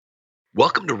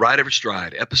Welcome to Ride Every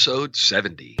Stride, episode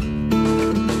 70.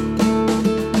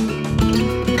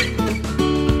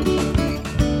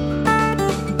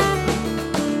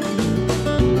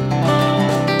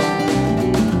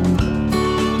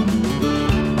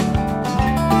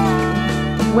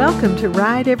 Welcome to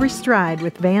Ride Every Stride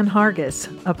with Van Hargis,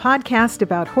 a podcast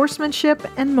about horsemanship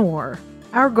and more.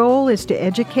 Our goal is to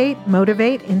educate,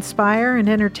 motivate, inspire, and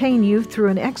entertain you through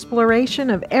an exploration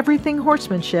of everything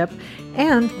horsemanship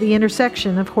and the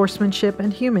intersection of horsemanship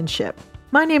and humanship.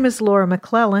 My name is Laura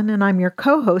McClellan, and I'm your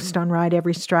co-host on Ride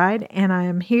Every Stride, and I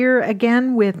am here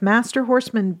again with Master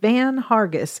Horseman Van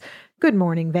Hargis. Good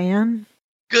morning, Van.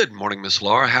 Good morning, Miss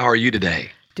Laura. How are you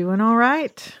today? Doing all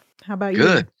right. How about you?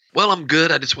 Good. Well, I'm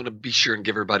good. I just want to be sure and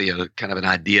give everybody a kind of an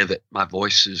idea that my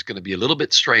voice is going to be a little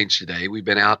bit strange today. We've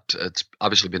been out. It's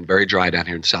obviously been very dry down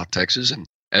here in South Texas, and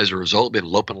as a result, been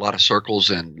loping a lot of circles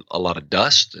and a lot of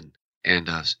dust, and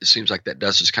it seems like that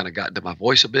dust has kind of gotten to my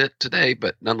voice a bit today.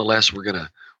 But nonetheless, we're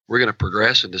gonna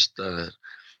progress and just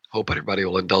hope everybody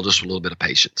will indulge us with a little bit of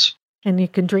patience. And you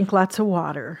can drink lots of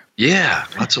water. Yeah,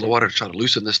 lots of water to try to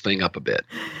loosen this thing up a bit.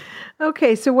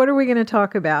 Okay, so what are we going to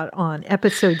talk about on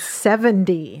episode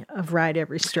 70 of Ride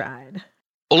Every Stride?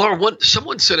 Well, Laura,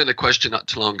 someone sent in a question not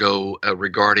too long ago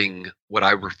regarding what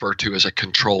I refer to as a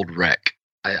controlled wreck.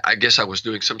 I guess I was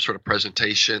doing some sort of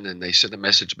presentation, and they sent a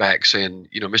message back saying,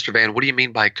 Mr. Van, what do you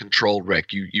mean by controlled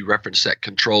wreck? You referenced that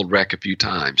controlled wreck a few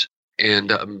times. And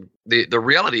the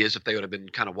reality is, if they would have been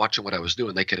kind of watching what I was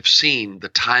doing, they could have seen the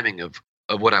timing of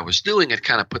what I was doing and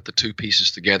kind of put the two pieces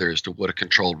together as to what a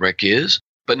controlled wreck is.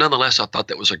 But nonetheless, I thought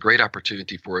that was a great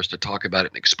opportunity for us to talk about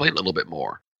it and explain it a little bit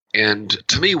more. And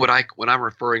to me, when I'm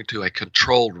referring to a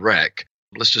controlled wreck,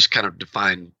 let's just kind of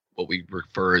define what we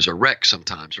refer as a wreck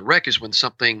sometimes. A wreck is when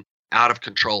something out of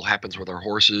control happens with our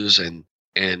horses and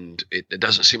it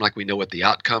doesn't seem like we know what the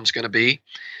outcome's going to be.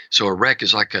 So a wreck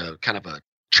is like a kind of a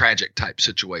tragic type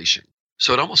situation.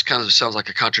 So it almost kind of sounds like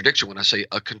a contradiction when I say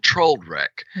a controlled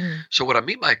wreck. So what I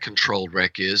mean by a controlled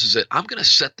wreck is that I'm going to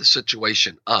set the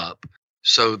situation up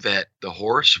so that the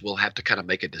horse will have to kind of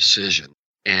make a decision.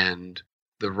 And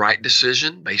the right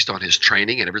decision, based on his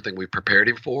training and everything we prepared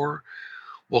him for,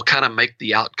 will kind of make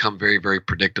the outcome very, very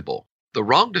predictable. The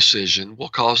wrong decision will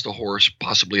cause the horse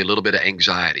possibly a little bit of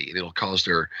anxiety, and because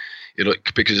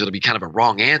it'll be kind of a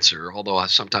wrong answer, although I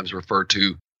sometimes refer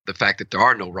to the fact that there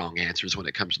are no wrong answers when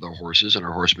it comes to the horses and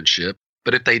our horsemanship.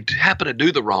 But if they happen to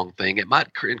do the wrong thing, it might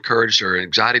encourage their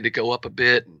anxiety to go up a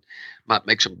bit and might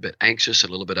make them a bit anxious and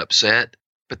a little bit upset.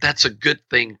 But that's a good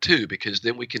thing too, because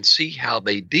then we can see how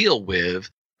they deal with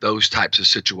those types of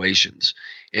situations.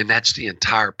 And that's the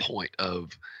entire point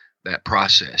of that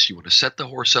process. You want to set the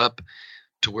horse up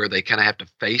to where they kind of have to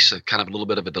face a kind of a little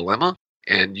bit of a dilemma,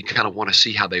 and you kind of want to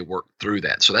see how they work through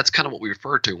that. So that's kind of what we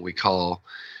refer to when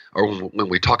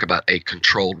we talk about a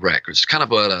controlled wreck. It's kind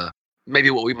of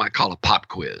maybe what we might call a pop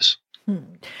quiz.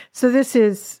 So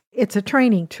it's a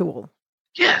training tool.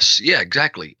 Yes, yeah,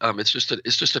 exactly. It's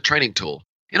just a training tool.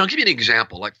 And I'll give you an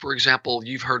example. Like, for example,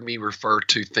 you've heard me refer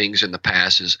to things in the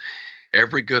past as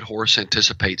every good horse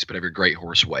anticipates, but every great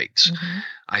horse waits. Mm-hmm.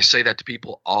 I say that to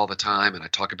people all the time, and I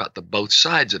talk about the both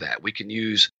sides of that. We can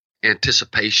use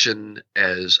anticipation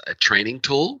as a training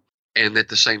tool, and at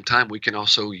the same time, we can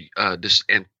also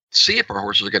see if our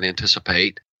horses are going to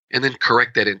anticipate, and then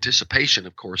correct that anticipation.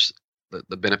 Of course,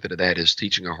 the benefit of that is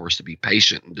teaching our horse to be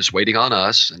patient and just waiting on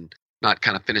us and not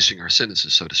kind of finishing our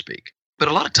sentences, so to speak. But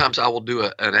a lot of times I will do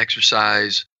an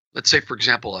exercise. Let's say, for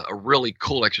example, a really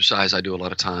cool exercise I do a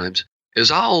lot of times is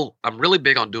I'm really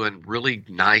big on doing really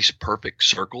nice, perfect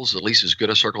circles, at least as good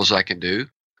a circle as I can do.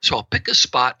 So I'll pick a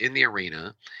spot in the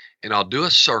arena and I'll do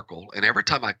a circle. And every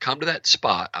time I come to that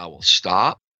spot, I will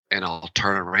stop and I'll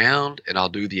turn around and I'll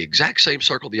do the exact same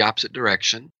circle the opposite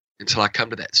direction until I come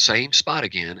to that same spot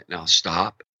again, and I'll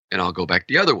stop and I'll go back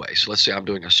the other way. So let's say I'm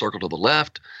doing a circle to the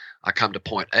left. I come to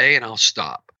point A and I'll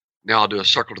stop. Now I'll do a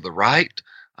circle to the right.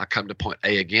 I come to point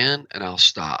A again and I'll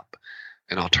stop.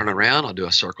 And I'll turn around, I'll do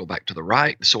a circle back to the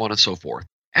right, and so on and so forth.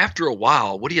 After a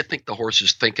while, what do you think the horse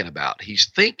is thinking about? He's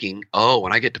thinking,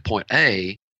 when I get to point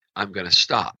A, I'm going to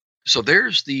stop. So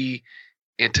there's the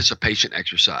anticipation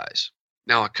exercise.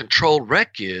 Now, a controlled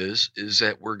wreck is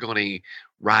that we're going to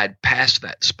ride past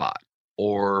that spot,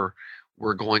 or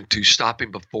we're going to stop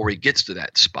him before he gets to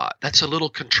that spot. That's a little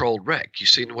controlled wreck. You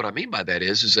see what I mean by that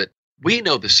is that we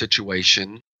know the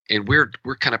situation, and we're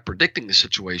kind of predicting the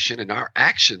situation, and our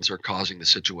actions are causing the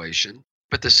situation,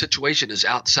 but the situation is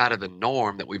outside of the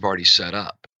norm that we've already set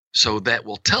up. So that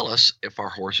will tell us if our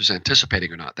horse is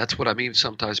anticipating or not. That's what I mean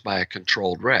sometimes by a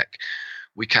controlled wreck.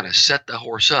 We kind of set the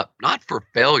horse up, not for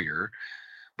failure,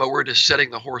 but we're just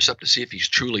setting the horse up to see if he's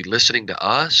truly listening to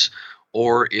us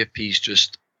or if he's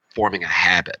just forming a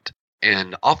habit.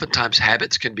 And oftentimes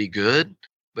habits can be good,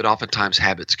 but oftentimes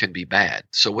habits can be bad.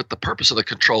 So what the purpose of the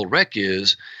controlled rec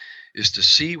is to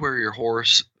see where your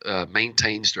horse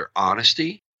maintains their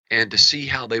honesty and to see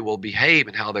how they will behave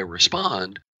and how they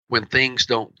respond when things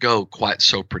don't go quite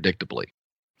so predictably.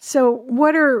 So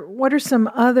what are some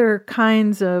other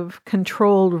kinds of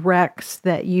controlled recs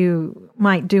that you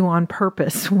might do on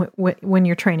purpose when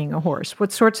you're training a horse?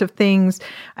 What sorts of things?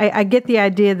 I get the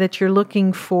idea that you're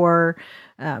looking for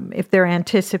if they're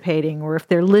anticipating or if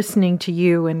they're listening to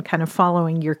you and kind of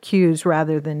following your cues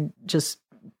rather than just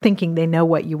thinking they know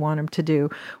what you want them to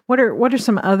do. What are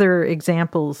some other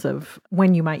examples of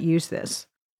when you might use this?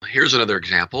 Here's another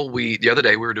example. The other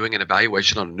day we were doing an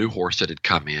evaluation on a new horse that had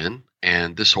come in,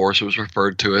 and this horse was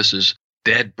referred to us as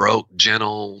dead broke,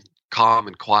 gentle, calm,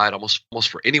 and quiet, almost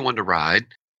for anyone to ride.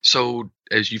 So,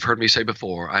 as you've heard me say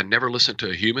before, I never listen to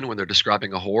a human when they're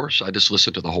describing a horse. I just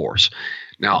listen to the horse.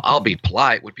 Now, I'll be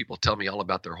polite when people tell me all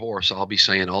about their horse. I'll be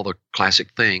saying all the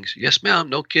classic things. Yes, ma'am.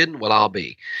 No kidding. Well, I'll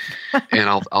be, and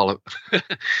I'll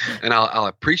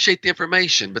appreciate the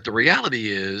information. But the reality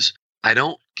is, I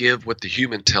don't give what the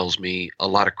human tells me a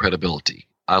lot of credibility.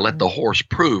 I let the horse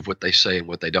prove what they say and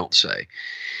what they don't say.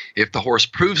 If the horse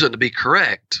proves them to be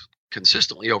correct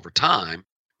consistently over time,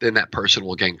 then that person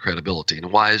will gain credibility.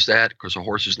 And why is that? Because the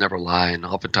horses never lie, and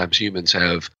oftentimes humans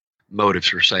have motives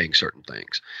for saying certain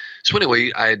things. So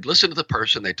anyway, I had listened to the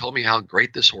person. They told me how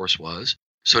great this horse was.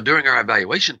 So during our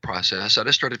evaluation process, I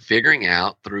just started figuring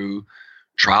out through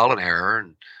trial and error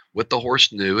and what the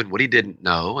horse knew and what he didn't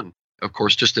know. And of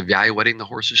course, just evaluating the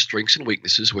horse's strengths and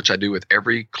weaknesses, which I do with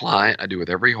every client, I do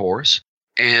with every horse.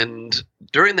 And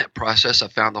during that process, I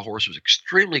found the horse was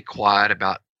extremely quiet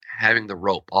about having the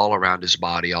rope all around his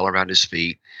body, all around his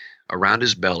feet, around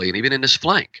his belly, and even in his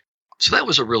flank. So that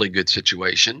was a really good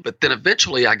situation. But then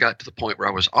eventually I got to the point where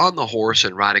I was on the horse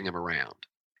and riding him around.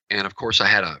 And of course, I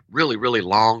had a really, really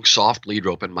long, soft lead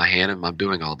rope in my hand, and I'm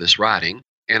doing all this riding.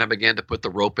 And I began to put the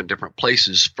rope in different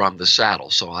places from the saddle.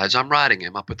 So as I'm riding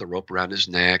him, I put the rope around his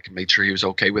neck, made sure he was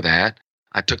okay with that.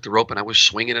 I took the rope and I was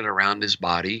swinging it around his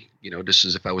body, just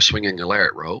as if I was swinging a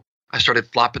lariat rope. I started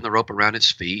flopping the rope around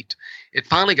his feet. It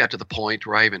finally got to the point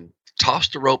where I even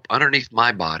tossed the rope underneath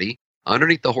my body,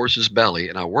 underneath the horse's belly,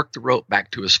 and I worked the rope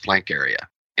back to his flank area.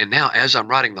 And now as I'm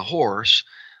riding the horse,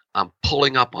 I'm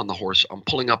pulling up on the horse. I'm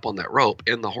pulling up on that rope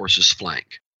in the horse's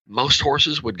flank. Most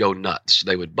horses would go nuts.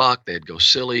 They would buck. They'd go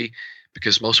silly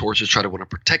because most horses try to want to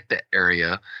protect that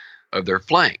area of their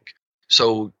flank.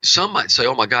 So some might say,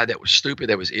 oh my God, that was stupid.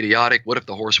 That was idiotic. What if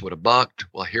the horse would have bucked?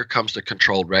 Well, here comes the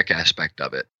controlled rec aspect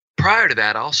of it. Prior to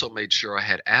that, I also made sure I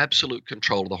had absolute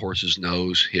control of the horse's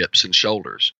nose, hips, and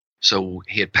shoulders. So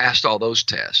he had passed all those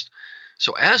tests.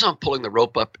 So as I'm pulling the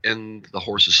rope up in the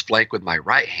horse's flank with my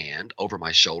right hand over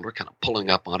my shoulder, kind of pulling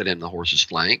up on it in the horse's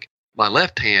flank, my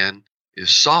left hand is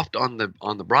soft on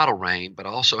the bridle rein, but I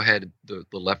also had the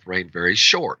left rein very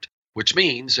short, which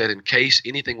means that in case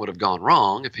anything would have gone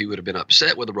wrong, if he would have been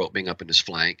upset with the rope being up in his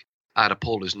flank, I'd have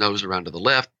pulled his nose around to the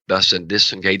left, thus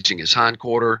disengaging his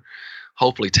hindquarter,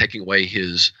 hopefully taking away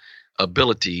his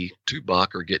ability to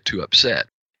buck or get too upset.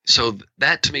 So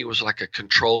that to me was like a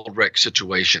controlled wreck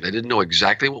situation. I didn't know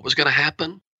exactly what was going to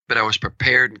happen, but I was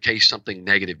prepared in case something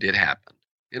negative did happen.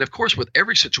 And of course, with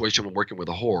every situation when working with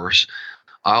a horse,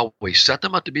 I always set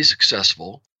them up to be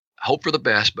successful, hope for the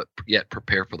best, but yet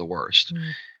prepare for the worst.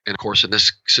 Mm. And of course, in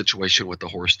this situation, what the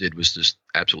horse did was just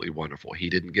absolutely wonderful. He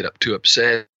didn't get up too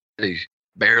upset. He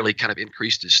barely kind of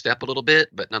increased his step a little bit,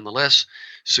 but nonetheless,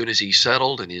 as soon as he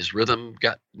settled and his rhythm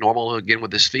got normal again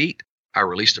with his feet, I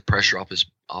released the pressure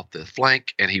off the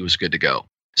flank, and he was good to go.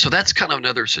 So that's kind of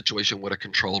another situation what a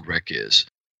controlled wreck is.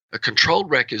 A controlled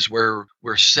wreck is where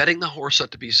we're setting the horse up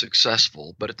to be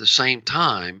successful, but at the same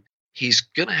time, he's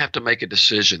going to have to make a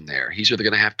decision there. He's either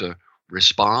going to have to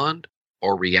respond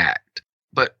or react.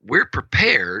 But we're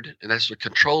prepared, and that's the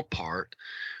controlled part.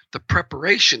 The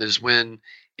preparation is when,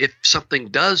 if something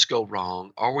does go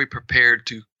wrong, are we prepared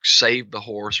to save the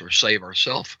horse or save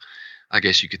ourselves, I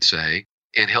guess you could say,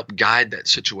 and help guide that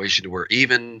situation to where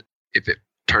even if it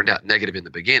turned out negative in the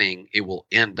beginning, it will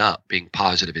end up being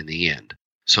positive in the end.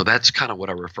 So that's kind of what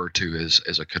I refer to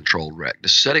as a controlled wreck.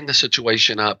 Just setting the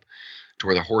situation up to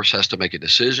where the horse has to make a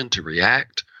decision to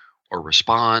react or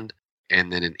respond.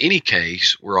 And then in any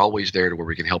case, we're always there to where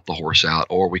we can help the horse out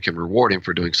or we can reward him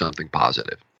for doing something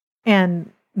positive.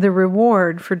 And the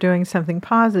reward for doing something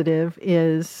positive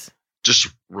is?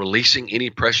 Just releasing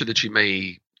any pressure that you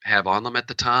may have on them at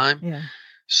the time. Yeah.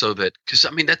 So that, because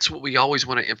I mean, that's what we always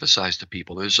want to emphasize to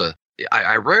people.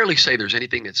 I rarely say there's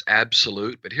anything that's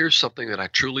absolute, but here's something that I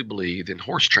truly believe in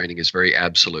horse training is very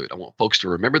absolute. I want folks to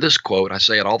remember this quote. I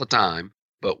say it all the time,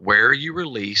 but where you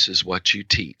release is what you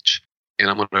teach. And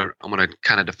I'm gonna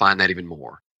kind of define that even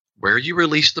more. Where you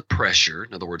release the pressure,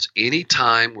 in other words,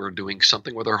 anytime we're doing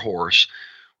something with our horse,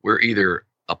 we're either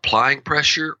applying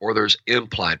pressure or there's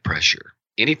implied pressure.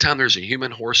 Anytime there's a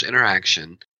human-horse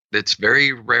interaction, that's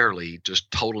very rarely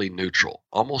just totally neutral.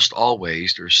 Almost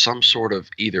always there's some sort of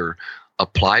either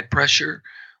applied pressure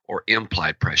or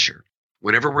implied pressure.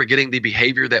 Whenever we're getting the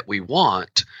behavior that we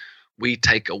want, we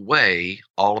take away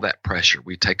all of that pressure.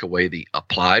 We take away the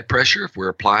applied pressure if we're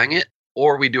applying it,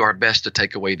 or we do our best to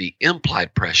take away the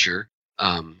implied pressure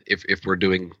if we're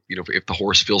doing, if the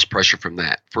horse feels pressure from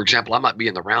that. For example, I might be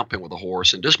in the round pen with a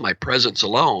horse, and just my presence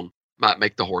alone might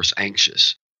make the horse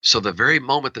anxious. So the very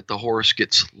moment that the horse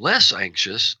gets less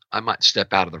anxious, I might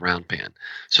step out of the round pen.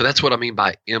 So that's what I mean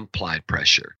by implied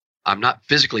pressure. I'm not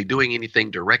physically doing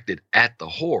anything directed at the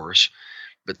horse,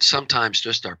 but sometimes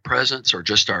just our presence or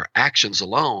just our actions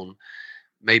alone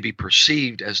may be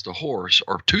perceived as the horse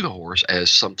or to the horse as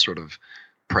some sort of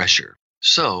pressure.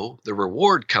 So the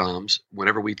reward comes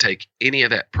whenever we take any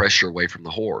of that pressure away from the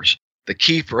horse. The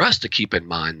key for us to keep in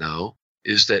mind, though,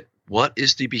 is that what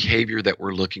is the behavior that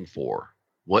we're looking for?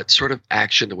 What sort of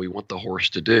action do we want the horse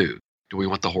to do? Do we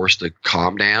want the horse to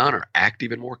calm down or act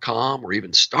even more calm or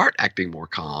even start acting more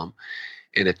calm?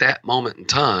 And at that moment in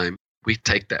time, we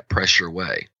take that pressure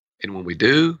away. And when we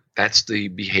do, that's the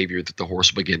behavior that the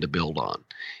horse will begin to build on.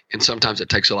 And sometimes it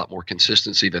takes a lot more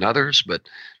consistency than others, but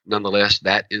nonetheless,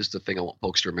 that is the thing I want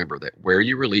folks to remember, that where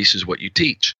you release is what you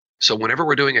teach. So whenever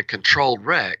we're doing a controlled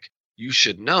rec, you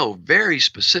should know very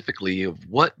specifically of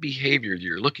what behavior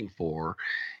you're looking for.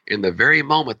 In the very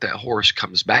moment that horse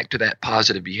comes back to that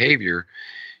positive behavior,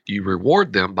 you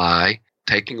reward them by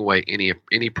taking away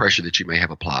any pressure that you may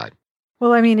have applied.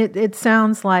 Well, I mean, it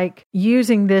sounds like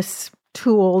using this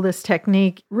tool, this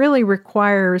technique, really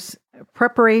requires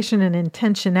preparation and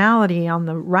intentionality on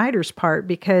the rider's part,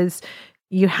 because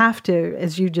you have to,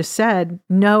 as you just said,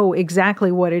 know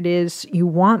exactly what it is you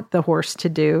want the horse to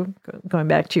do. Going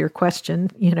back to your question,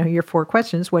 your 4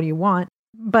 questions, what do you want?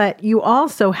 But you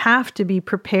also have to be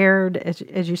prepared,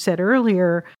 as you said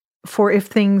earlier, for if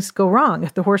things go wrong,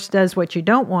 if the horse does what you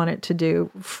don't want it to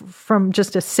do. From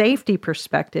just a safety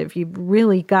perspective, you've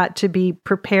really got to be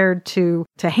prepared to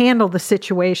handle the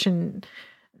situation.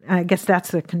 I guess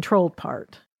that's the controlled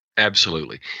part.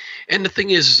 Absolutely. And the thing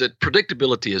is that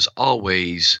predictability is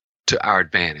always to our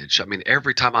advantage. I mean,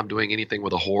 every time I'm doing anything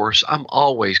with a horse, I'm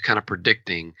always kind of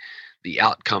predicting the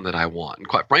outcome that I want. And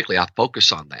quite frankly, I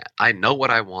focus on that. I know what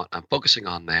I want. I'm focusing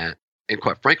on that. And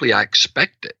quite frankly, I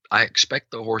expect it. I expect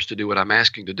the horse to do what I'm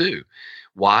asking to do.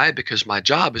 Why? Because my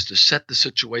job is to set the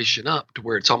situation up to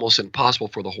where it's almost impossible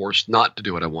for the horse not to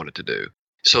do what I want it to do.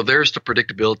 So there's the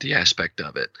predictability aspect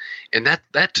of it. And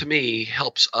that to me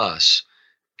helps us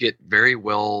get very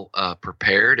well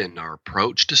prepared in our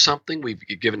approach to something. We've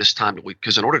given us time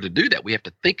because in order to do that, we have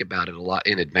to think about it a lot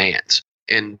in advance.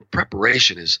 And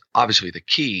preparation is obviously the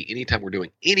key anytime we're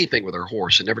doing anything with our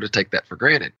horse, and never to take that for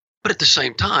granted. But at the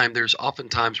same time, there's often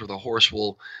times where the horse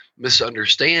will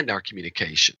misunderstand our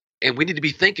communication. And we need to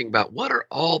be thinking about what are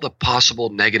all the possible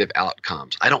negative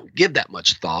outcomes. I don't give that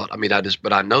much thought. I mean,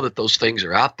 but I know that those things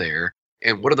are out there.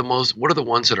 And what are the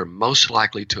ones that are most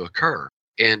likely to occur?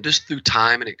 And just through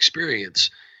time and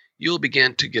experience, you'll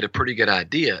begin to get a pretty good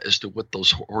idea as to what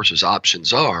those horses'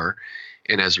 options are.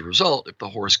 And as a result, if the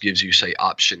horse gives you, say,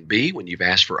 option B, when you've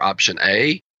asked for option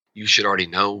A, you should already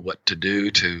know what to do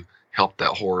to help that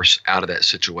horse out of that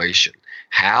situation.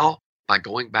 How? By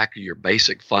going back to your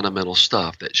basic fundamental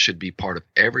stuff that should be part of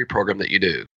every program that you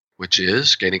do, which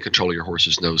is gaining control of your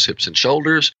horse's nose, hips, and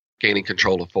shoulders, gaining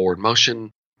control of forward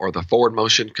motion, or the forward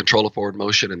motion, control of forward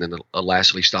motion, and then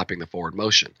lastly stopping the forward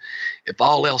motion. If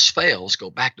all else fails,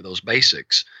 go back to those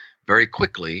basics very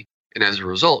quickly. And as a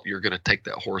result, you're going to take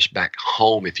that horse back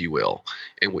home, if you will.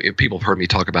 And people have heard me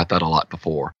talk about that a lot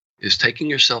before, is taking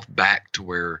yourself back to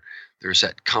where there's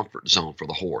that comfort zone for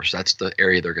the horse. That's the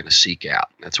area they're going to seek out.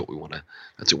 That's what we want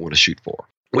to shoot for.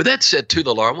 With that said, too,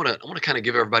 though, Laura, I want to kind of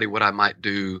give everybody what I might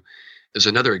do as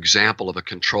another example of a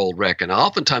controlled rec. And I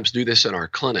oftentimes do this in our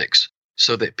clinics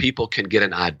so that people can get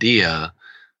an idea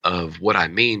of what I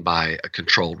mean by a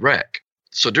controlled rec.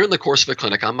 So during the course of a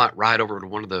clinic, I might ride over to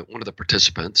one of the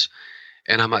participants,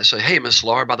 and I might say, "Hey, Miss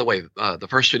Laura, by the way, the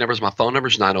first 2 numbers of my phone number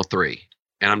is 903."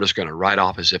 And I'm just going to write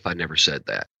off as if I never said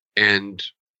that. And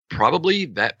probably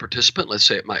that participant, let's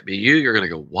say it might be you, you're going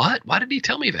to go, "What? Why did he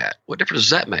tell me that? What difference does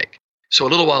that make?" So a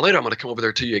little while later, I'm going to come over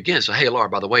there to you again. So, "Hey, Laura,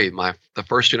 by the way, the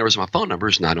first 2 numbers of my phone number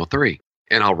is 903.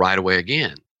 And I'll write away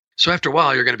again. So after a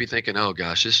while, you're going to be thinking, oh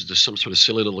gosh, this is just some sort of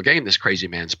silly little game this crazy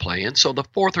man's playing. So the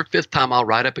fourth or fifth time I'll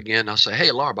write up again. I'll say, hey,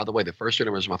 Laura, by the way, the first three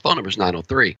numbers of my phone number is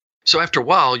 903. So after a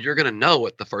while, you're going to know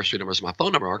what the first three numbers of my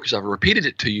phone number are because I've repeated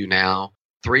it to you now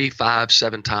 3, 5,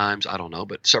 7 times. I don't know,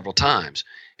 but several times.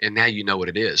 And now you know what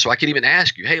it is. So I can even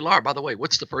ask you, hey, Laura, by the way,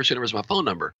 what's the first three numbers of my phone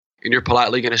number? And you're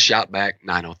politely going to shout back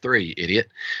 903, idiot.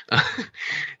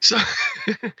 So,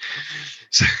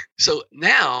 so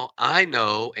now I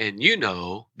know, and you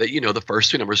know that you know the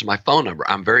first two numbers of my phone number.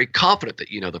 I'm very confident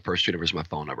that you know the first two numbers of my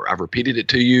phone number. I've repeated it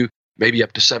to you maybe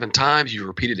up to 7 times. You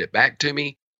repeated it back to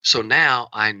me. So now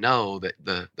I know that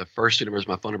the first two numbers of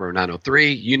my phone number are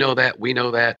 903. You know that. We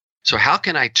know that. So how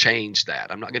can I change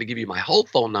that? I'm not going to give you my whole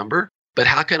phone number, but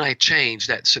how can I change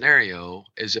that scenario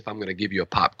as if I'm going to give you a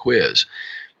pop quiz?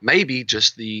 Maybe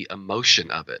just the emotion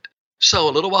of it. So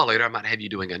a little while later, I might have you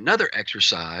doing another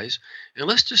exercise. And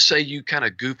let's just say you kind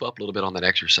of goof up a little bit on that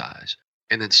exercise.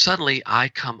 And then suddenly I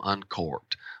come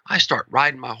uncorked. I start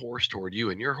riding my horse toward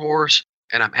you and your horse.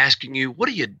 And I'm asking you, what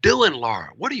are you doing, Laura?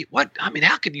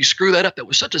 How could you screw that up? That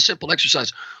was such a simple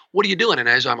exercise. What are you doing? And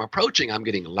as I'm approaching, I'm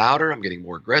getting louder, I'm getting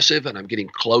more aggressive, and I'm getting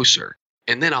closer.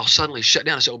 And then I'll suddenly shut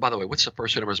down and say, oh, by the way, what's the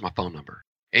first two numbers of my phone number?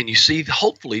 And you see,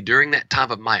 hopefully during that time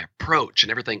of my approach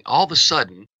and everything, all of a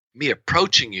sudden, me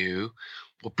approaching you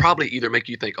will probably either make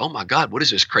you think, oh my God, what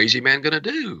is this crazy man going to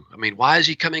do? I mean, why is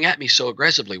he coming at me so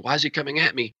aggressively? Why is he coming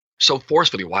at me so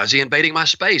forcefully? Why is he invading my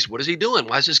space? What is he doing?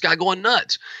 Why is this guy going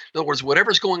nuts? In other words,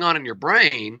 whatever's going on in your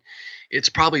brain, it's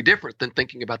probably different than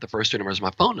thinking about the first two numbers of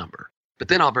my phone number. But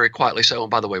then I'll very quietly say, oh,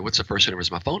 by the way, what's the first two numbers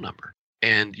of my phone number?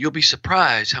 And you'll be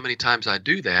surprised how many times I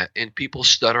do that, and people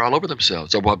stutter all over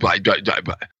themselves.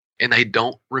 And they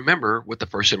don't remember what the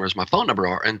first two numbers of my phone number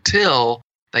are until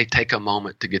they take a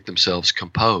moment to get themselves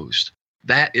composed.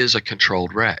 That is a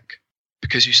controlled wreck.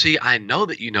 Because you see, I know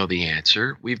that you know the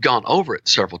answer. We've gone over it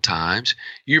several times.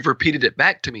 You've repeated it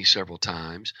back to me several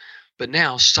times. But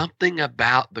now something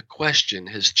about the question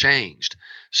has changed.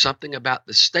 Something about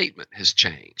the statement has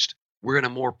changed. We're in a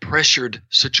more pressured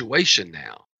situation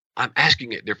now. I'm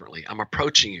asking it differently. I'm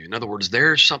approaching you. In other words,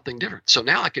 there's something different. So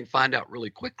now I can find out really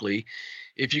quickly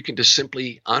if you can just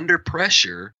simply, under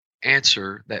pressure,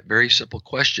 answer that very simple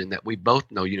question that we both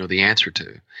know you know the answer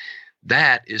to.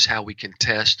 That is how we can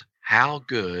test how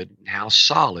good and how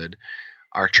solid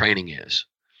our training is.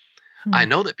 I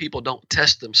know that people don't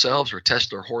test themselves or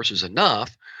test their horses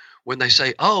enough when they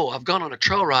say, oh, I've gone on a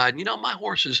trail ride, and my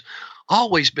horse has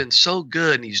always been so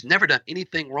good and he's never done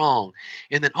anything wrong.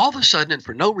 And then all of a sudden, and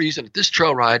for no reason at this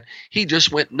trail ride, he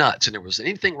just went nuts and there wasn't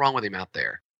anything wrong with him out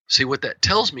there. See, what that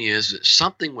tells me is that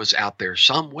something was out there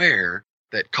somewhere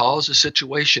that caused the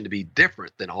situation to be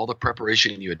different than all the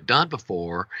preparation you had done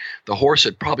before. The horse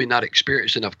had probably not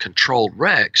experienced enough controlled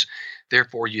wrecks.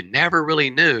 Therefore, you never really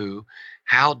knew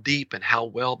how deep and how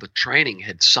well the training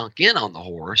had sunk in on the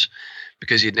horse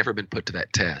because he had never been put to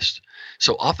that test.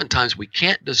 So oftentimes we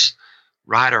can't just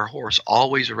ride our horse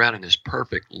always around in this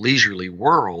perfect leisurely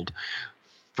world.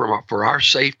 For our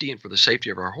safety and for the safety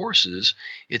of our horses,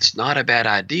 it's not a bad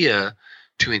idea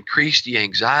to increase the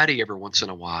anxiety every once in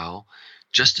a while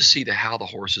just to see how the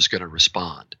horse is going to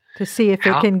respond. To see if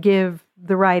it can give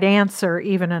the right answer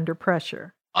even under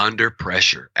pressure. Under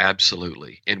pressure,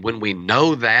 absolutely. And when we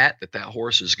know that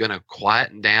horse is going to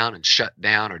quieten down and shut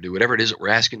down or do whatever it is that we're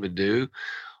asking him to do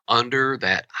under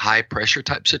that high pressure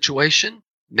type situation,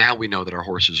 now we know that our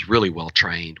horse is really well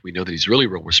trained. We know that he's really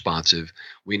real responsive.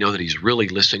 We know that he's really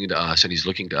listening to us and he's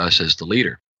looking to us as the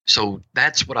leader. So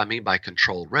that's what I mean by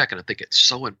controlled wreck. And I think it's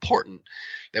so important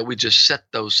that we just set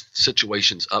those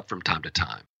situations up from time to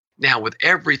time. Now, with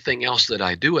everything else that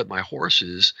I do with my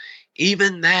horses,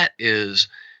 even that is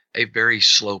a very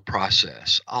slow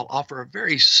process. I'll offer a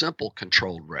very simple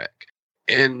controlled wreck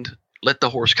and let the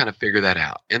horse kind of figure that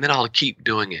out. And then I'll keep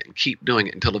doing it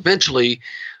until eventually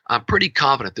I'm pretty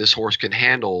confident this horse can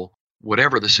handle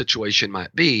whatever the situation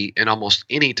might be in almost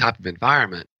any type of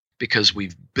environment because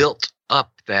we've built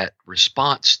up that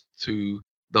response to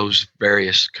those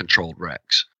various controlled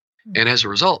wrecks. And as a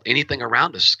result, anything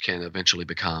around us can eventually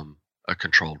become a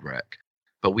controlled wreck.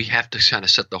 But we have to kind of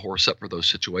set the horse up for those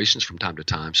situations from time to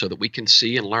time so that we can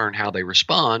see and learn how they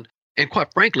respond. And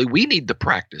quite frankly, we need the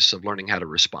practice of learning how to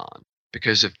respond.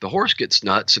 Because if the horse gets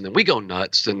nuts and then we go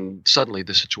nuts, then suddenly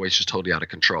the situation is totally out of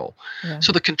control. Yeah.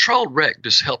 So the controlled wreck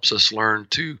just helps us learn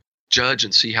to judge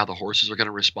and see how the horses are going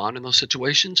to respond in those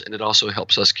situations. And it also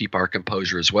helps us keep our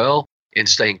composure as well and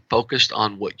staying focused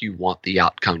on what you want the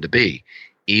outcome to be,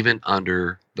 even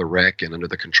under the wreck and under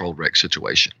the controlled wreck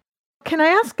situation. Can I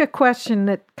ask a question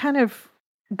that kind of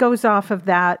goes off of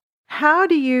that? How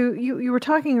do you were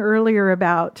talking earlier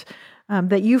about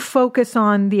that you focus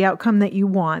on the outcome that you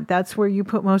want. That's where you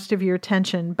put most of your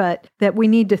attention, but that we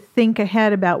need to think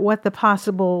ahead about what the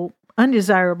possible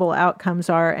undesirable outcomes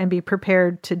are and be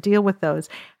prepared to deal with those.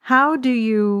 How do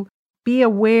you be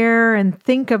aware and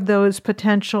think of those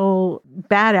potential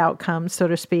bad outcomes, so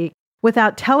to speak,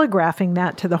 without telegraphing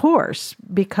that to the horse?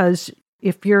 Because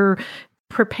if you're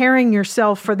preparing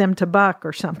yourself for them to buck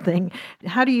or something,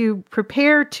 how do you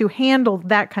prepare to handle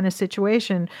that kind of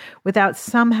situation without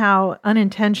somehow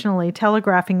unintentionally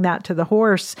telegraphing that to the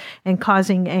horse and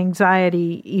causing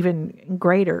anxiety even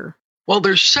greater? Well,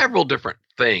 there's several different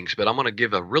things, but I'm going to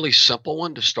give a really simple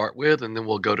one to start with, and then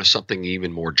we'll go to something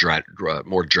even more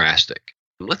drastic.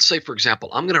 Let's say, for example,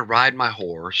 I'm going to ride my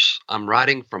horse. I'm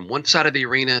riding from one side of the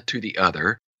arena to the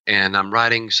other, and I'm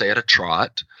riding, say, at a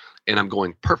trot, and I'm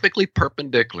going perfectly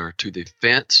perpendicular to the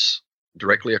fence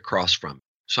directly across from it.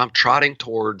 So I'm trotting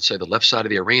toward, say, the left side of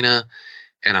the arena,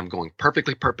 and I'm going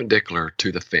perfectly perpendicular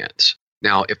to the fence.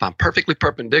 Now, if I'm perfectly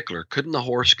perpendicular, couldn't the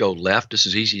horse go left just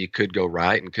as easy as he could go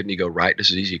right? And couldn't he go right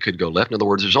just as easy as he could go left? In other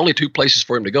words, there's only two places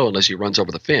for him to go unless he runs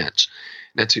over the fence.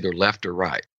 And that's either left or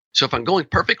right. So if I'm going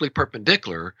perfectly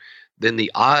perpendicular, then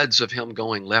the odds of him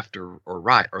going left or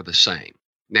right are the same.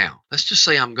 Now, let's just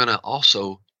say I'm going to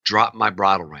also drop my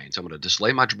bridle reins. I'm going to just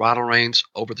lay my bridle reins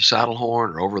over the saddle horn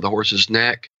or over the horse's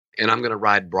neck, and I'm going to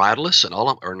ride bridleless,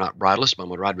 or not bridleless, but I'm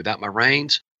going to ride without my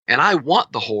reins. And I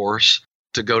want the horse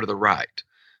to go to the right.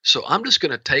 So I'm just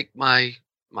going to take my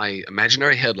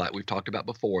imaginary headlight we've talked about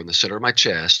before in the center of my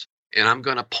chest, and I'm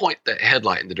going to point that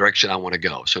headlight in the direction I want to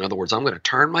go. So in other words, I'm going to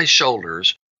turn my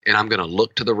shoulders, and I'm going to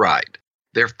look to the right.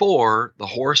 Therefore, the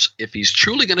horse, if he's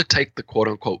truly going to take the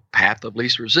quote-unquote path of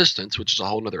least resistance, which is a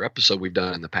whole other episode we've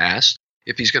done in the past,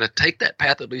 if he's going to take that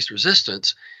path of least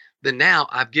resistance, then now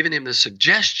I've given him the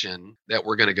suggestion that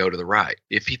we're going to go to the right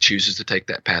if he chooses to take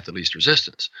that path of least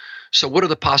resistance. So what are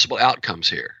the possible outcomes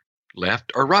here?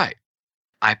 Left or right?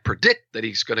 I predict that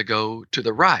he's going to go to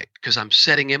the right because I'm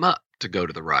setting him up to go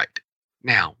to the right.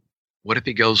 Now, what if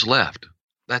he goes left?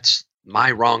 That's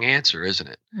my wrong answer, isn't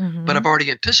it? Mm-hmm. But I've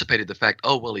already anticipated the fact,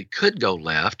 he could go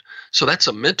left. So that's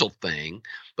a mental thing.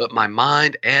 But my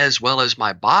mind, as well as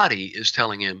my body, is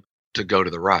telling him to go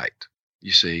to the right.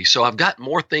 You see? So I've got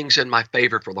more things in my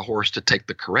favor for the horse to take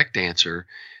the correct answer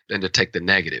than to take the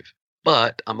negative.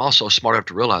 But I'm also smart enough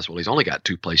to realize, he's only got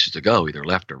two places to go, either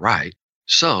left or right.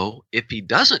 So if he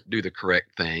doesn't do the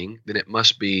correct thing, then it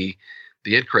must be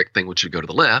the incorrect thing, which would go to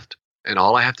the left. And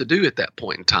all I have to do at that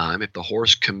point in time, if the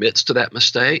horse commits to that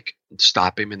mistake,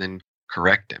 stop him and then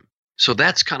correct him. So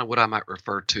that's kind of what I might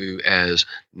refer to as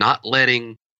not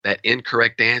letting that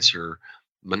incorrect answer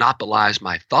monopolize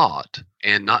my thought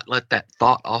and not let that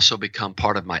thought also become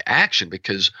part of my action.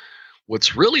 Because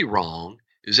what's really wrong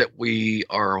is that we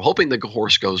are hoping the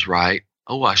horse goes right.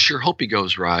 Oh, I sure hope he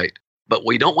goes right. But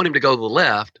we don't want him to go to the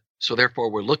left. So therefore,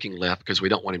 we're looking left because we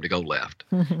don't want him to go left.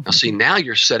 Now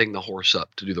you're setting the horse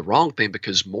up to do the wrong thing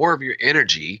because more of your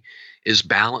energy is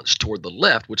balanced toward the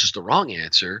left, which is the wrong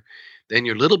answer, than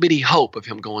your little bitty hope of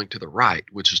him going to the right,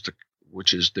 which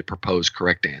is the proposed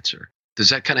correct answer. Does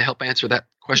that kind of help answer that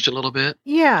question a little bit?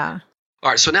 Yeah. All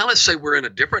right. So now let's say we're in a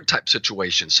different type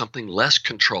situation, something less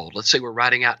controlled. Let's say we're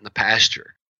riding out in the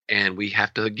pasture, and we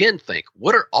have to again think,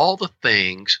 what are all the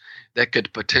things that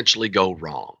could potentially go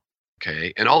wrong?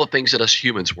 Okay, and all the things that us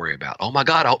humans worry about. Oh my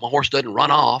God, I hope my horse doesn't run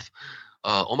off.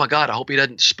 Oh my God, I hope he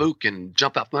doesn't spook and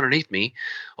jump out from underneath me.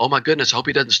 Oh my goodness, I hope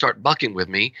he doesn't start bucking with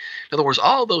me. In other words,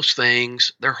 all those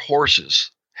things, they're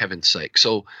horses, heaven's sake.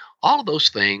 So all of those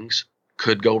things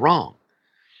could go wrong.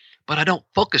 But I don't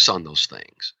focus on those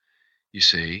things. You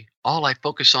see, all I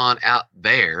focus on out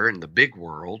there in the big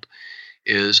world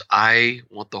is I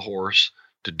want the horse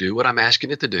to do what I'm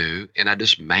asking it to do, and I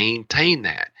just maintain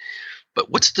that. But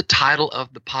what's the title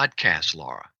of the podcast,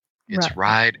 Laura? It's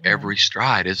Ride Every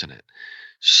Stride, isn't it?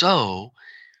 So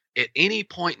at any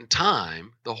point in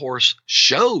time, the horse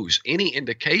shows any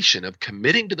indication of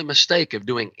committing to the mistake of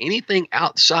doing anything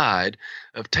outside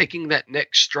of taking that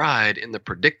next stride in the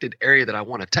predicted area that I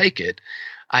want to take it,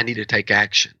 I need to take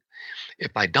action.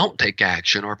 If I don't take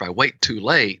action, or if I wait too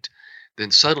late,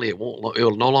 then suddenly it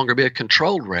will no longer be a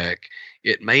controlled wreck.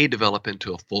 It may develop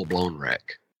into a full-blown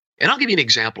wreck. And I'll give you an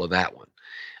example of that one.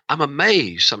 I'm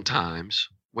amazed sometimes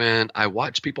when I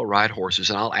watch people ride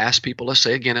horses, and I'll ask people, let's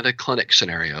say again in a clinic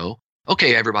scenario,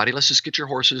 okay, everybody, let's just get your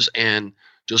horses and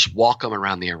just walk them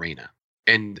around the arena.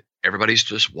 And everybody's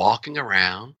just walking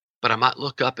around, but I might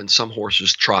look up and some horse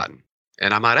is trotting.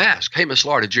 And I might ask, hey, Miss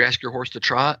Laura, did you ask your horse to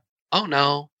trot? Oh,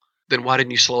 no. Then why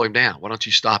didn't you slow him down? Why don't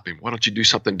you stop him? Why don't you do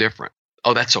something different?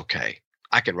 Oh, that's okay.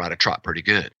 I can ride a trot pretty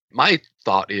good. My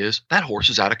thought is that horse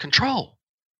is out of control.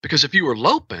 Because if you were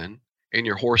loping, and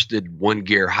your horse did one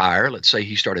gear higher, let's say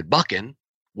he started bucking,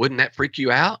 wouldn't that freak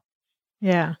you out?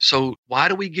 Yeah. So why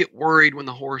do we get worried when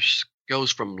the horse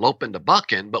goes from loping to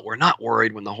bucking, but we're not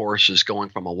worried when the horse is going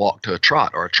from a walk to a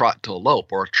trot, or a trot to a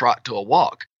lope, or a trot to a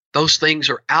walk? Those things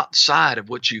are outside of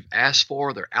what you've asked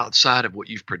for. They're outside of what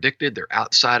you've predicted. They're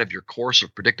outside of your course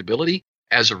of predictability.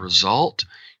 As a result,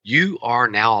 you are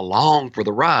now along for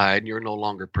the ride, and you're no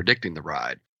longer predicting the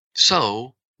ride.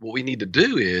 So what we need to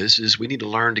do is we need to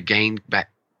learn to gain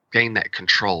that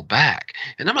control back.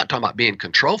 And I'm not talking about being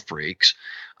control freaks.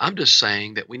 I'm just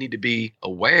saying that we need to be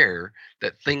aware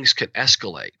that things can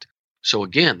escalate. So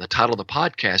again, the title of the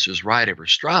podcast is Ride Every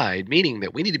Stride, meaning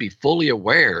that we need to be fully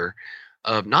aware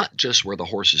of not just where the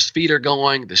horse's feet are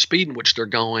going, the speed in which they're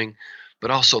going, but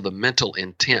also the mental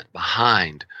intent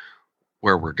behind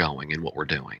where we're going and what we're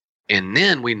doing. And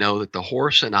then we know that the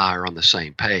horse and I are on the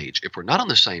same page. If we're not on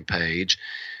the same page,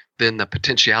 then the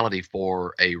potentiality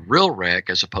for a real wreck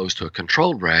as opposed to a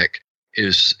controlled wreck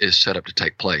is set up to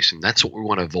take place. And that's what we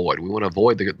want to avoid. We want to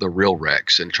avoid the real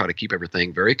wrecks and try to keep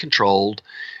everything very controlled,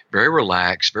 very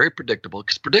relaxed, very predictable,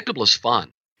 because predictable is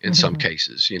fun in some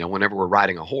cases. You know, whenever we're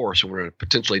riding a horse and we're in a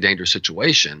potentially dangerous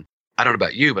situation, I don't know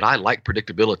about you, but I like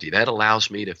predictability. That allows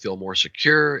me to feel more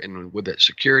secure, and with that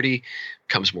security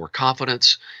comes more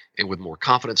confidence, and with more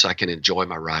confidence, I can enjoy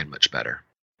my ride much better.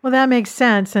 Well, that makes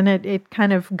sense, and it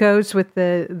kind of goes with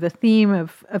the theme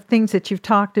of things that you've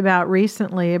talked about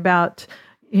recently about,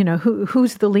 you know,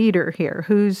 who's the leader here,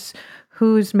 who's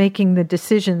making the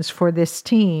decisions for this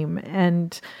team,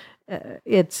 and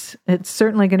it's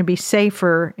certainly going to be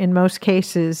safer in most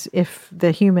cases if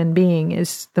the human being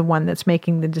is the one that's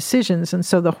making the decisions. And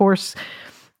so the horse,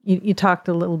 you talked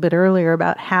a little bit earlier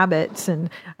about habits, and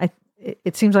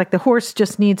it seems like the horse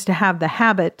just needs to have the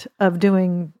habit of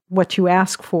doing what you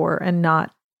ask for and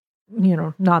not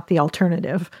the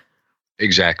alternative.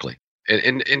 Exactly.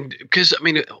 And because, I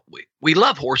mean, we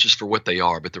love horses for what they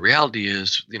are, but the reality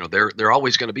is, you know, they're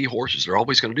always going to be horses. They're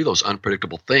always going to do those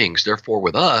unpredictable things. Therefore,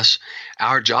 with us,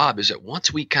 our job is that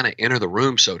once we kind of enter the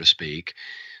room, so to speak,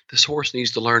 this horse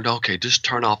needs to learn to, okay, just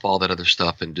turn off all that other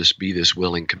stuff and just be this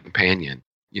willing companion.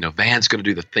 You know, Van's going to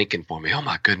do the thinking for me. Oh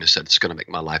my goodness, that's going to make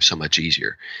my life so much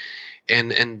easier.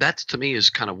 And that's, to me, is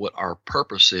kind of what our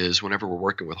purpose is whenever we're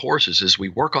working with horses, is we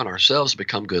work on ourselves to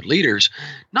become good leaders,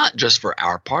 not just for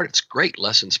our part. It's great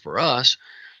lessons for us,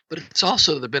 but it's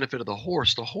also to the benefit of the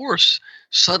horse. The horse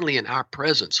suddenly in our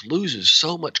presence loses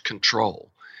so much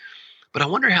control. But I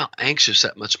wonder how anxious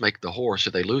that must make the horse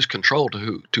if they lose control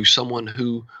to someone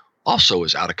who also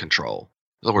is out of control.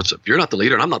 In other words, if you're not the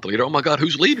leader and I'm not the leader, oh my God,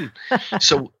 who's leading?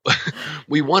 So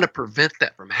we want to prevent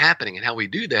that from happening. And how we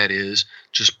do that is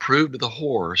just prove to the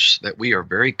horse that we are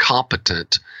very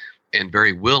competent and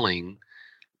very willing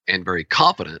and very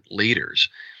confident leaders.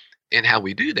 And how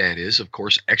we do that is, of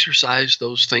course, exercise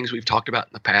those things we've talked about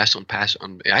in the past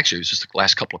actually, it was just the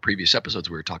last couple of previous episodes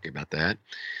we were talking about that.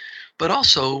 But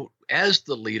also, as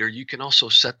the leader, you can also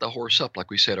set the horse up,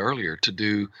 like we said earlier, to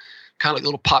do kind of like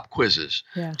little pop quizzes,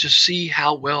 just see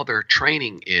how well their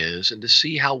training is and to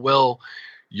see how well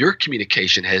your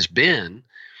communication has been.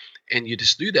 And you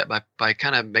just do that by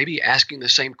kind of maybe asking the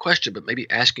same question, but maybe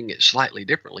asking it slightly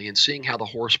differently and seeing how the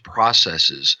horse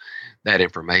processes that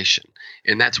information.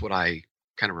 And that's what I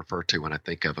kind of refer to when I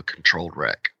think of a controlled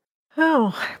wreck.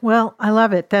 Oh, well, I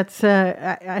love it. That's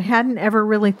I hadn't ever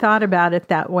really thought about it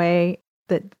that way.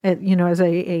 That, you know, as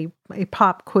a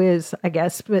pop quiz, I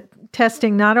guess, but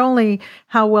testing not only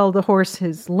how well the horse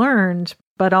has learned,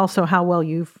 but also how well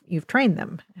you've trained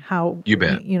them. How you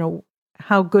bet. You know,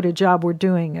 how good a job we're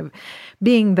doing of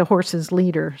being the horse's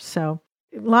leader. So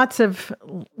lots of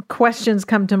questions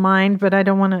come to mind, but I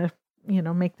don't want to, you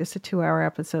know, make this a 2-hour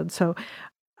episode. So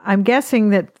I'm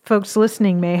guessing that folks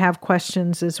listening may have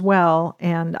questions as well,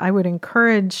 and I would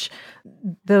encourage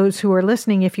those who are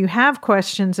listening, if you have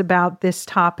questions about this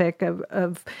topic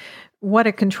of what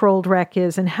a controlled wreck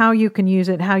is and how you can use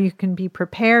it, how you can be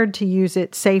prepared to use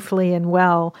it safely and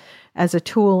well as a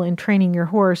tool in training your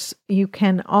horse, you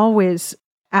can always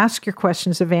ask your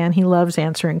questions of Van. He loves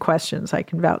answering questions. I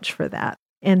can vouch for that.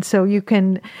 And so you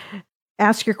can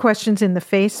ask your questions in the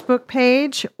Facebook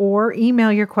page or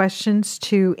email your questions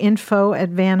to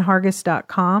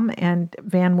info@vanhargis.com, and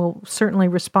Van will certainly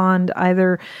respond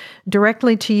either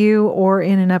directly to you or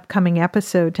in an upcoming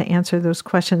episode to answer those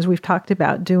questions. We've talked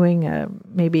about doing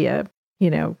maybe a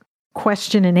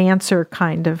question and answer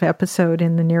kind of episode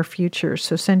in the near future.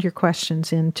 So send your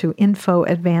questions in to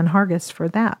info@vanhargis for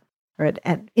that, or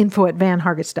at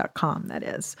info@vanhargis.com, that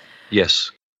is.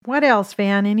 Yes. What else,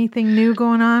 Van? Anything new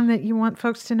going on that you want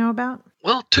folks to know about?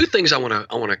 Well, two things I want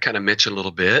to kind of mention a little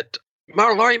bit.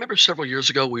 Laurie, remember several years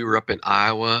ago we were up in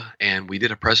Iowa and we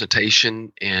did a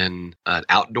presentation in an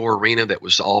outdoor arena that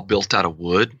was all built out of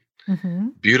wood. Mm-hmm.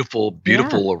 Beautiful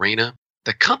arena.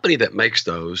 The company that makes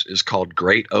those is called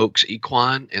Great Oaks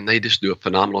Equine, and they just do a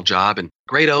phenomenal job. And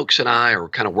Great Oaks and I are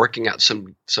kind of working out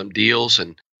some deals,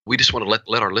 and we just want to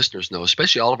let our listeners know,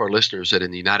 especially all of our listeners that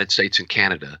in the United States and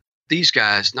Canada, these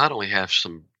guys not only have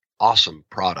some awesome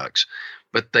products,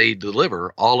 but they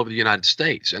deliver all over the United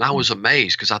States. And I was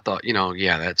amazed because I thought,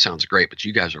 that sounds great, but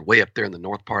you guys are way up there in the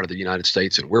north part of the United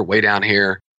States, and we're way down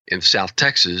here in South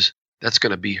Texas. That's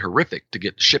going to be horrific to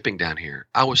get shipping down here.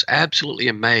 I was absolutely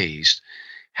amazed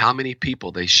how many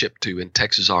people they ship to in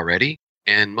Texas already,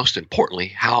 and most importantly,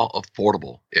 how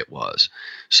affordable it was.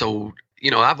 So,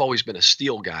 I've always been a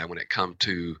steel guy when it comes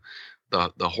to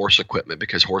the horse equipment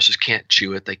because horses can't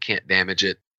chew it, they can't damage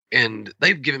it. And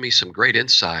they've given me some great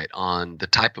insight on the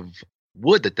type of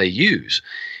wood that they use.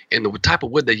 And the type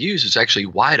of wood they use is actually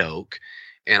white oak.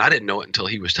 And I didn't know it until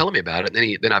he was telling me about it.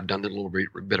 And then I've done a little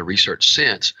bit of research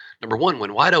since. Number one,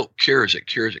 when white oak cures, it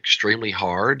cures extremely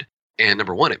hard. And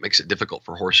number one, it makes it difficult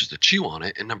for horses to chew on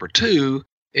it. And number two,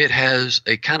 it has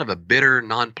a kind of a bitter,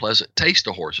 non-pleasant taste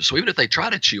to horses. So even if they try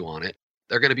to chew on it,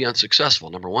 they're going to be unsuccessful.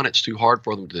 Number one, it's too hard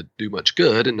for them to do much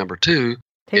good. And number two,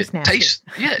 it tastes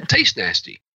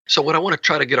nasty. So what I want to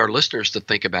try to get our listeners to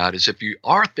think about is if you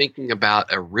are thinking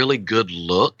about a really good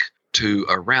look to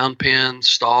a round pen,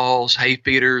 stalls, hay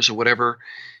feeders, or whatever,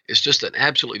 it's just an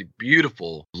absolutely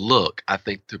beautiful look, I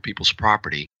think, to people's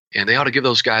property. And they ought to give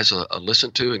those guys a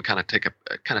listen to and kind of take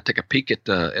a peek at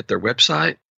their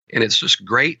website. And it's just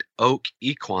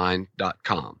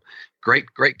greatoakequine.com.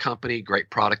 Great company, great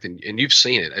product, and you've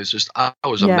seen it. It's just I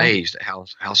was amazed at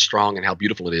how strong and how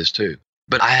beautiful it is too.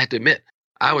 But I had to admit,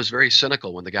 I was very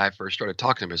cynical when the guy first started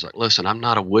talking to me. He's like, listen, I'm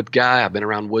not a wood guy. I've been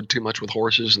around wood too much with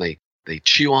horses, and they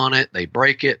chew on it, they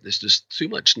break it. There's just too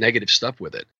much negative stuff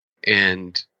with it.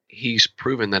 And he's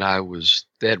proven that I was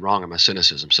dead wrong in my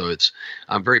cynicism. So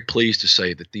I'm very pleased to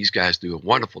say that these guys do a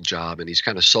wonderful job, and he's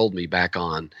kind of sold me back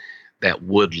on that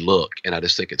wood look, and I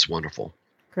just think it's wonderful.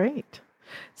 Great.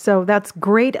 So that's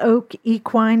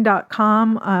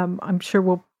greatoakequine.com. I'm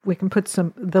sure we can put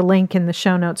the link in the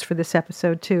show notes for this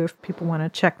episode too, if people want to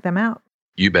check them out.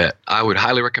 You bet. I would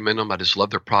highly recommend them. I just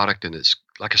love their product, and it's,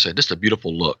 like I said, just a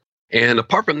beautiful look. And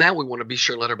apart from that, we want to be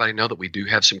sure to let everybody know that we do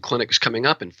have some clinics coming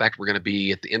up. In fact, we're going to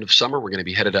be at the end of summer. We're going to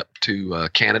be headed up to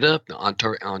Canada, the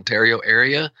Ontario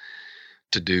area,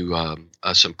 to do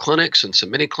some clinics and some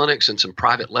mini clinics and some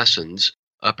private lessons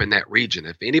up in that region.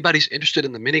 If anybody's interested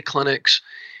in the mini clinics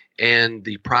and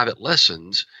the private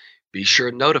lessons, be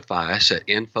sure to notify us at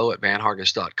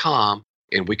info@vanhargis.com,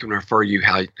 and we can refer you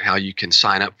how you can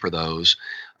sign up for those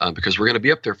because we're going to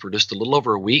be up there for just a little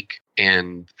over a week.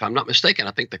 And if I'm not mistaken,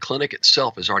 I think the clinic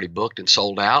itself is already booked and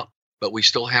sold out, but we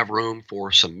still have room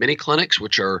for some mini clinics,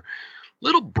 which are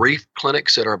little brief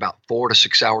clinics that are about 4 to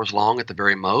 6 hours long at the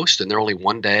very most, and they're only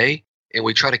one day. And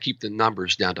we try to keep the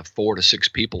numbers down to 4 to 6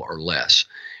 people or less.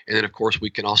 And then, of course, we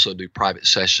can also do private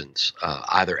sessions,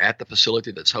 either at the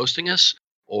facility that's hosting us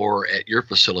or at your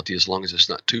facility, as long as it's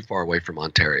not too far away from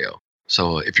Ontario.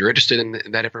 So if you're interested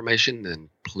in that information, then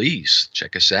please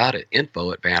check us out at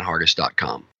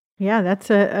info@vanhargis.com. Yeah, that's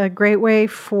a great way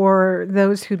for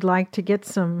those who'd like to get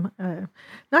some,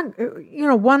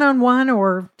 one-on-one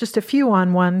or just a few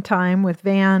on-one time with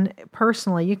Van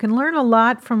personally. You can learn a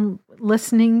lot from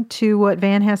listening to what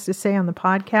Van has to say on the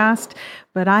podcast,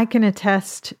 but I can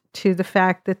attest to the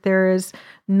fact that there is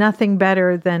nothing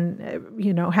better than,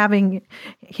 having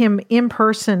him in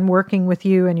person working with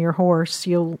you and your horse.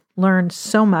 You'll learn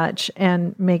so much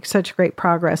and make such great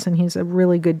progress, and he's a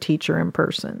really good teacher in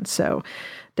person. So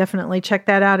definitely check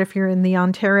that out if you're in the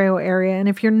Ontario area. And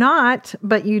if you're not,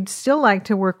 but you'd still like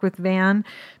to work with Van,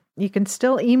 you can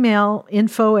still email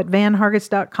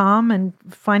info@vanhargis.com and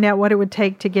find out what it would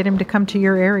take to get him to come to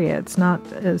your area. It's not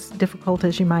as difficult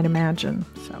as you might imagine.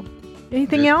 So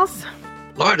anything else?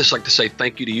 Laura, I'd just like to say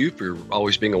thank you to you for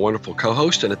always being a wonderful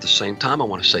co-host. And at the same time, I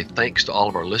want to say thanks to all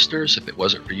of our listeners. If it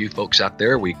wasn't for you folks out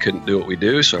there, we couldn't do what we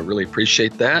do. So I really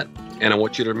appreciate that. And I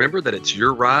want you to remember that it's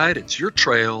your ride, it's your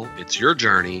trail, it's your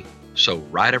journey. So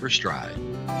ride every stride.